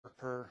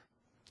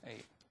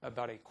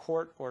about a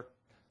quart or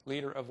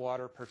liter of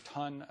water per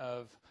ton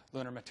of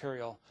lunar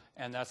material,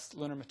 and that's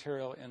lunar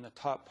material in the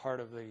top part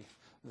of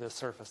the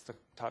surface, the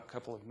top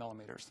couple of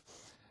millimeters.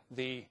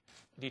 The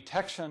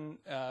detection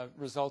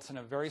results in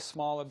a very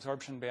small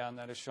absorption band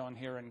that is shown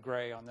here in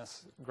gray on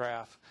this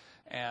graph,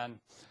 and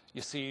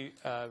you see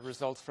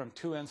results from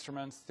two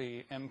instruments,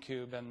 the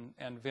M-Cube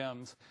and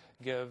VIMS,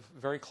 give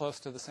very close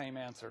to the same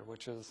answer,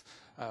 which is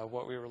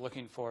what we were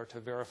looking for to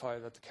verify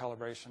that the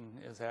calibration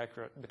is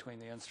accurate between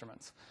the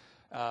instruments.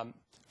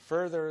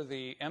 Further,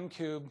 the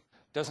M-Cube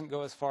doesn't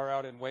go as far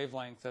out in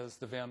wavelength as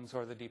the VIMS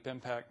or the Deep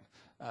Impact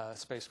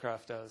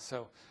spacecraft does.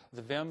 So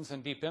the VIMS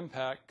and Deep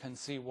Impact can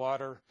see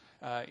water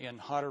in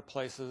hotter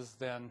places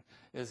than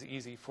is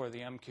easy for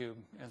the M-Cube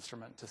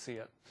instrument to see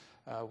it.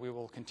 We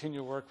will continue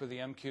to work with the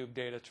M-Cube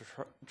data to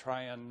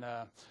try and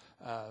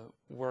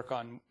work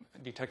on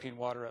detecting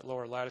water at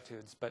lower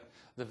latitudes, but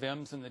the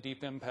VIMS and the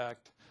Deep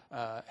Impact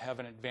have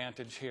an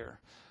advantage here.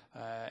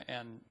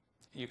 And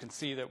you can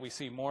see that we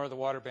see more of the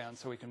water band,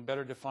 so we can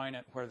better define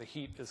it where the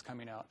heat is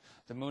coming out.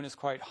 The moon is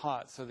quite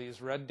hot, so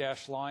these red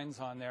dashed lines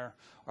on there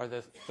are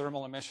the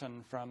thermal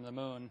emission from the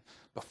moon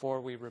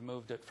before we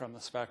removed it from the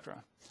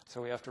spectra.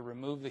 So we have to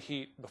remove the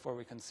heat before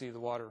we can see the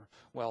water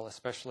well,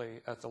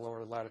 especially at the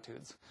lower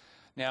latitudes.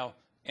 Now,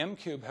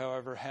 M-Cube,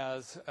 however,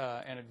 has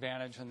an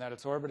advantage in that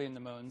it's orbiting the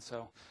moon.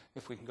 So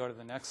if we can go to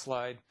the next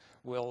slide,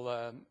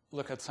 we'll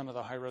look at some of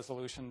the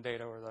high-resolution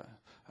data.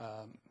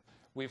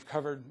 We've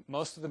covered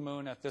most of the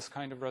moon at this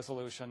kind of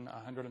resolution,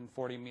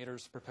 140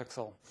 meters per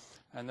pixel.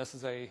 And this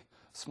is a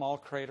small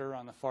crater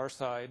on the far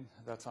side.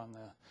 That's on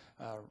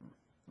the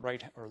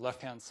right or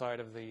left-hand side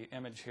of the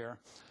image here.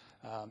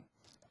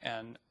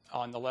 And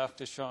on the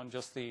left is shown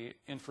just the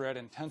infrared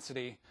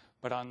intensity,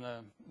 but on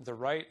the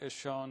right is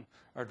shown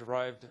our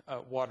derived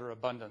water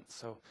abundance.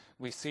 So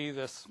we see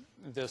this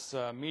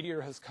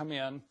meteor has come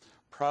in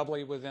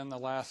probably within the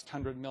last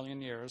 100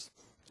 million years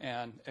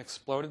and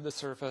exploded the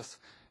surface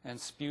and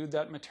spewed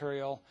that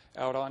material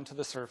out onto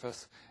the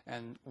surface,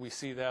 and we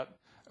see that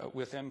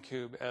with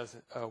M-Cube as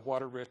a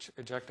water-rich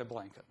ejecta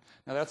blanket.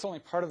 Now that's only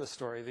part of the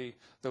story.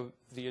 The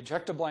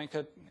ejecta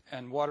blanket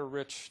and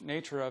water-rich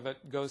nature of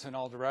it goes in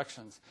all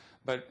directions,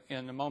 but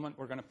in a moment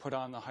we're going to put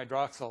on the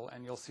hydroxyl,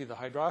 and you'll see the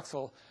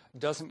hydroxyl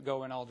doesn't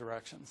go in all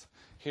directions.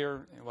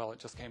 Here, well, it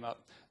just came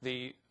up.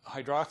 The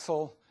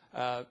hydroxyl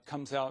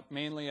comes out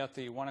mainly at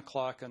the 1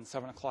 o'clock and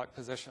 7 o'clock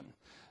position.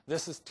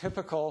 This is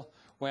typical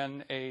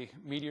when a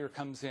meteor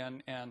comes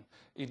in and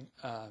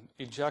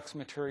ejects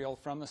material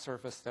from the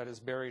surface that is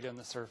buried in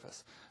the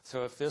surface.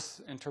 So if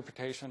this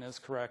interpretation is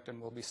correct,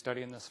 and we'll be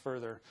studying this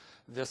further,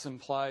 this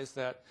implies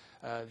that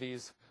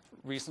these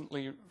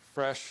recently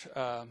fresh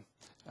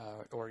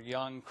or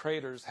young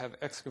craters have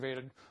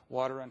excavated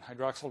water and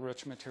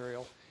hydroxyl-rich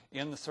material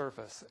in the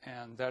surface,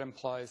 and that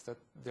implies that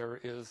there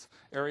is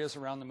areas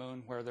around the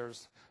moon where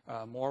there's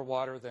more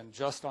water than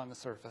just on the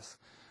surface.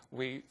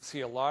 We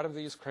see a lot of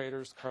these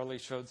craters. Carly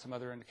showed some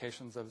other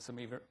indications of some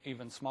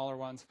even smaller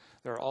ones.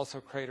 There are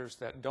also craters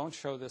that don't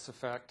show this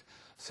effect.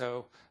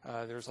 So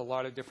there's a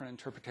lot of different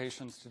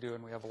interpretations to do,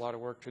 and we have a lot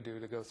of work to do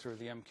to go through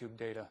the M-Cube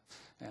data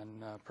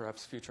and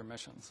perhaps future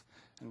missions.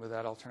 And with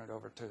that, I'll turn it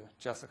over to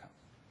Jessica.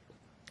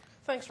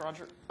 Thanks,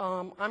 Roger.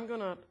 I'm going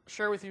to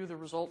share with you the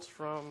results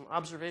from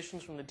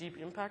observations from the Deep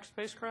Impact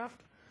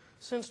spacecraft.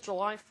 Since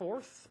July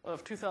 4th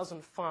of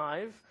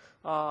 2005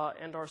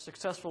 and our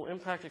successful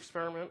impact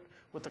experiment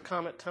with the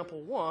comet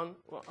Tempel-1,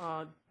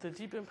 the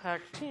Deep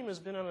Impact team has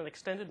been on an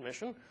extended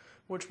mission,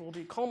 which will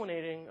be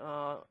culminating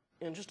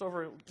in just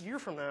over a year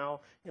from now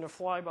in a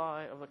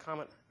flyby of the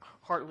comet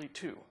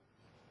Hartley-2.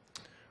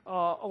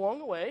 Along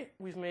the way,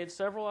 we've made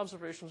several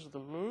observations of the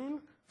moon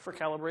for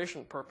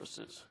calibration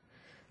purposes.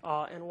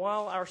 And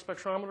while our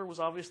spectrometer was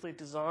obviously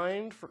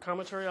designed for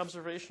cometary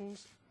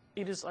observations,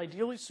 it is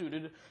ideally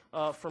suited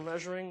for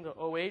measuring the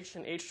OH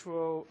and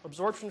H2O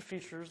absorption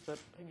features that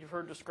you've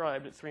heard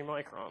described at 3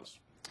 microns.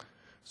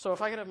 So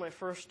if I could have my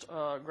first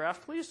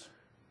graph, please.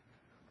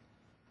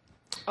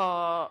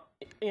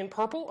 In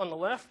purple on the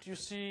left, you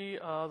see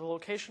the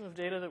location of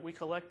data that we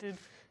collected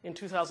in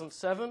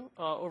 2007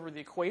 over the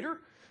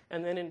equator.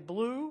 And then in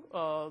blue,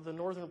 the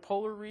northern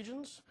polar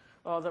regions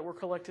that were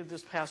collected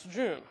this past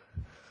June.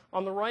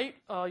 On the right,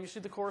 you see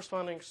the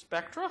corresponding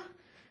spectra.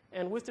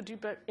 And with the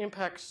Deep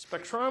Impact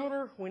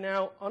spectrometer, we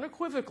now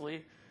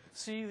unequivocally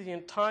see the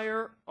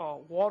entire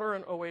water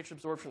and OH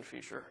absorption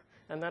feature.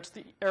 And that's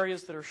the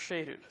areas that are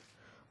shaded.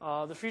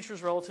 The feature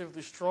is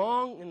relatively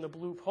strong in the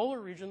blue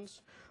polar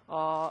regions,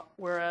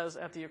 whereas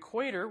at the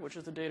equator, which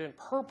is the data in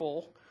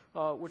purple,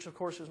 which of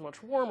course is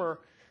much warmer,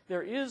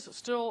 there is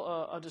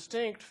still a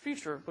distinct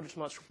feature, but it's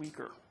much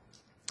weaker.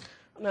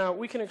 Now,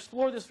 we can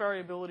explore this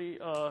variability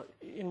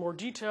in more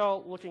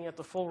detail looking at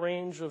the full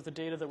range of the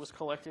data that was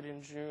collected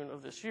in June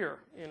of this year.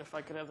 And if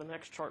I could have the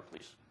next chart,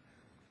 please.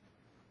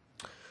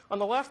 On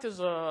the left is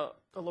a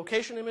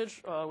location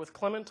image with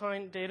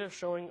Clementine data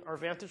showing our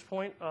vantage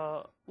point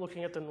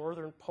looking at the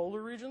northern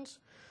polar regions.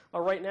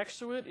 Right next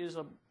to it is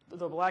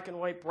the black and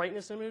white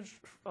brightness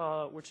image,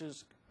 which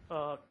is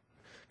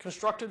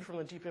constructed from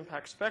the deep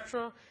impact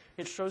spectra.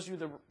 It shows you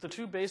the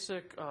two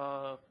basic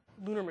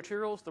lunar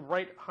materials, the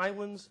bright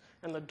highlands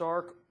and the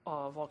dark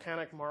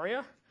volcanic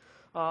maria.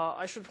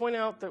 I should point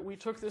out that we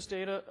took this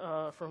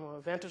data from a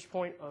vantage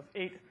point of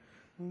 8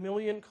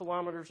 million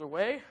kilometers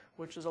away,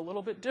 which is a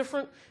little bit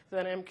different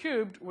than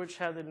M-cubed, which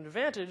had an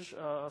advantage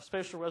of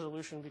spatial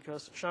resolution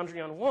because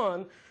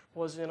Chandrayaan-1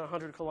 was in a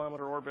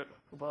 100-kilometer orbit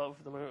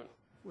above the moon,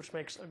 which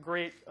makes a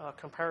great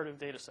comparative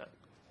data set.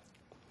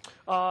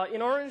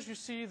 In orange, you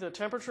see the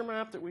temperature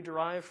map that we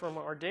derived from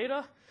our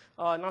data.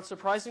 Not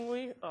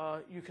surprisingly,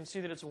 you can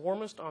see that it's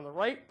warmest on the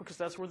right because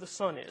that's where the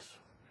sun is.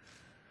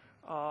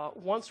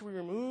 Once we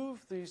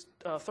remove these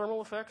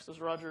thermal effects, as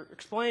Roger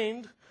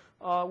explained,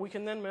 we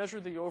can then measure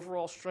the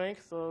overall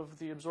strength of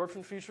the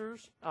absorption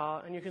features.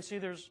 And you can see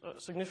there's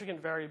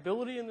significant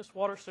variability in this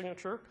water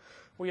signature.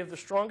 We have the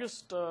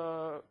strongest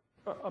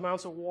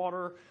amounts of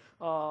water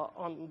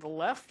on the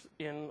left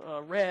in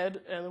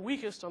red and the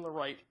weakest on the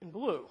right in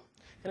blue.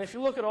 And if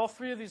you look at all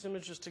three of these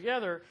images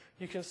together,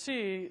 you can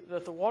see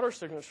that the water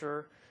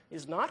signature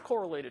is not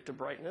correlated to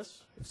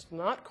brightness. It's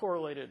not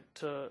correlated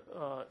to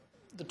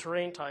the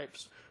terrain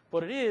types,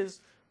 but it is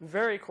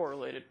very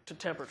correlated to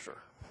temperature.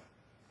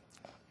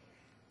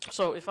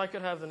 So if I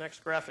could have the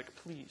next graphic,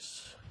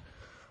 please.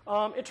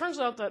 It turns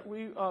out that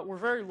we were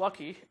very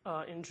lucky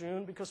in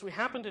June because we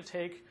happened to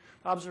take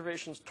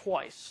observations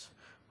twice,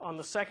 on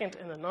the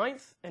 2nd and the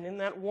 9th, and in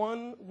that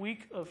 1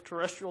 week of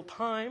terrestrial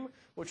time,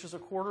 which is a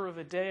quarter of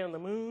a day on the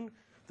moon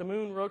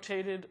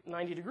rotated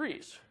 90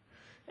 degrees.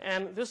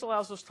 And this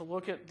allows us to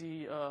look at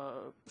the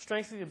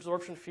strength of the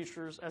absorption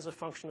features as a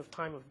function of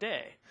time of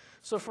day.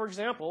 So for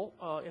example,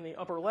 in the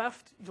upper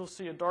left, you'll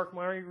see a dark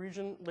Mare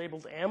region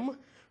labeled M,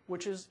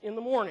 which is in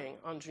the morning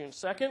on June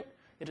 2nd.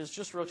 It has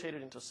just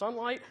rotated into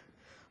sunlight.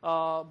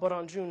 But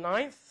on June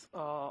 9th,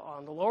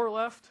 on the lower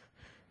left,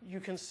 you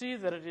can see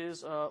that it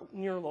is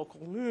near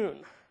local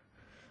noon.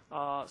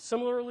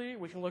 Similarly,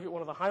 we can look at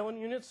one of the Highland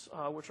units,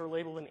 which are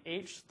labeled in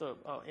H,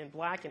 in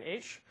black in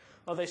H.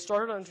 They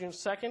started on June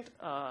 2nd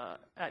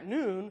at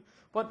noon,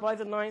 but by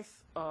the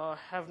 9th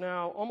have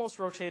now almost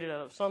rotated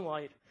out of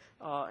sunlight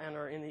and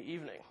are in the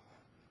evening.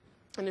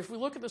 And if we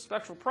look at the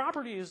spectral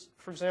properties,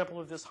 for example,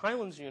 of this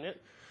Highlands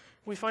unit,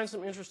 we find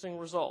some interesting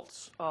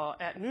results.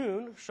 At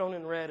noon, shown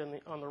in red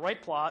on the right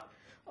plot,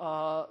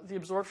 the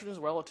absorption is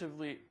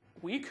relatively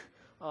weak,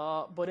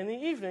 but in the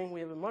evening, we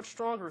have a much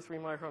stronger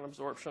 3-micron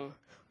absorption,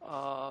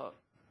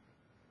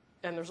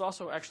 and there's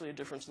also actually a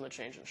difference in the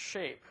change in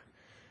shape.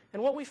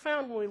 And what we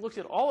found when we looked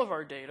at all of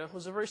our data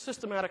was a very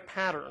systematic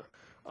pattern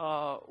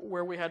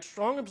where we had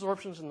strong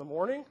absorptions in the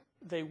morning,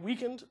 they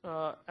weakened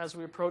as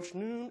we approached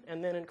noon,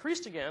 and then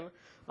increased again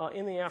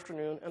in the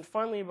afternoon, and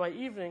finally by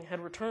evening had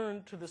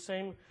returned to the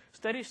same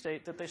steady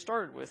state that they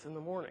started with in the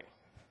morning.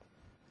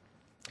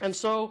 And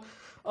so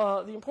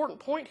the important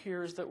point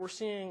here is that we're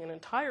seeing an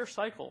entire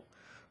cycle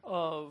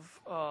of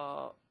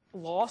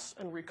loss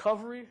and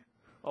recovery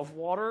of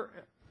water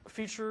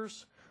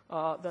features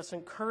that's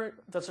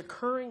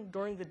occurring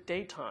during the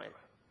daytime.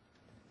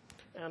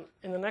 And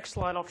in the next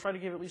slide, I'll try to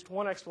give at least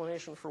one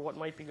explanation for what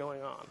might be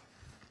going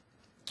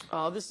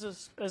on. This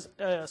is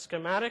a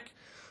schematic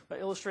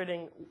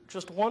illustrating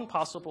just one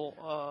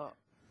possible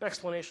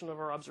explanation of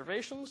our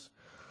observations.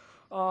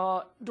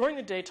 During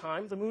the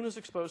daytime, the moon is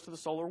exposed to the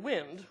solar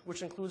wind,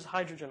 which includes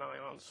hydrogen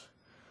ions.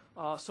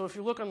 So if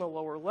you look on the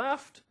lower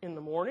left in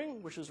the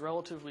morning, which is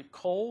relatively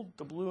cold,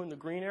 the blue and the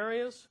green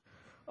areas,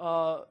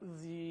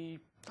 the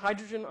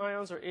hydrogen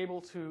ions are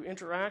able to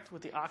interact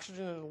with the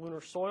oxygen in the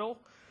lunar soil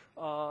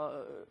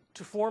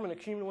to form and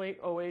accumulate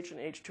OH and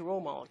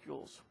H2O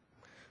molecules.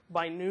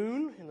 By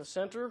noon, in the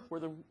center, where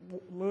the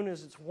moon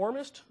is its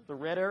warmest, the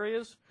red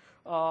areas,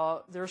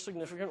 there's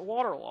significant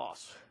water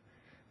loss.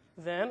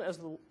 Then, as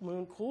the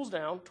moon cools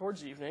down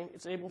towards evening,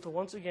 it's able to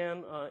once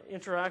again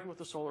interact with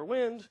the solar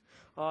wind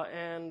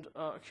and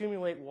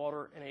accumulate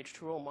water and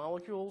H2O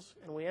molecules,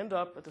 and we end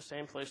up at the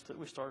same place that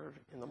we started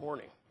in the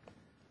morning.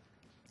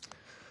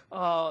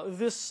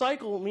 This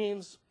cycle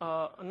means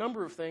a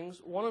number of things,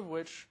 one of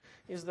which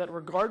is that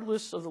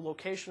regardless of the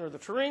location or the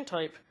terrain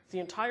type, the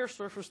entire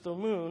surface of the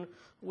moon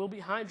will be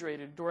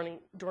hydrated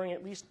during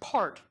at least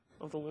part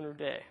of the lunar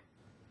day.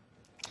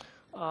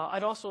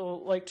 I'd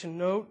also like to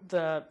note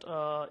that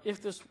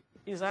if this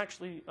is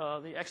actually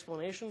the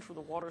explanation for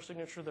the water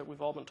signature that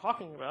we've all been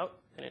talking about,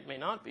 and it may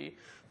not be,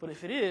 but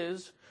if it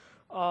is,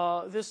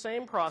 this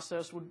same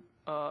process would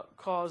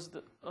cause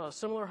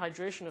similar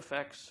hydration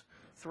effects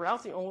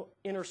throughout the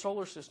inner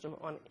solar system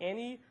on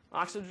any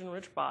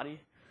oxygen-rich body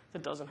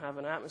that doesn't have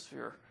an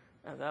atmosphere.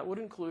 And that would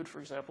include, for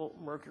example,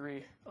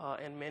 Mercury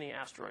and many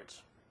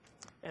asteroids.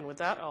 And with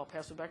that, I'll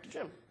pass it back to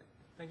Jim.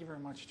 Thank you very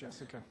much,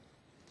 Jessica.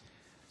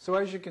 So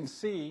as you can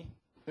see,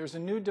 there's a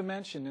new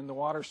dimension in the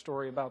water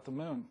story about the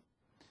moon.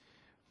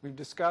 We've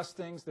discussed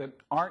things that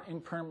aren't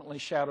in permanently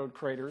shadowed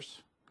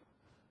craters.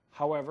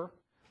 However,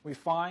 we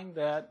find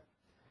that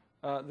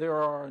there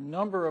are a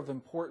number of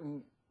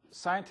important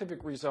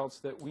scientific results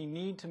that we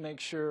need to make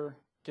sure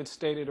get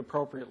stated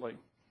appropriately.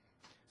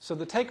 So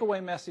the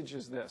takeaway message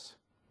is this.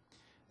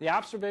 The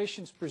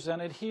observations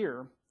presented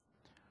here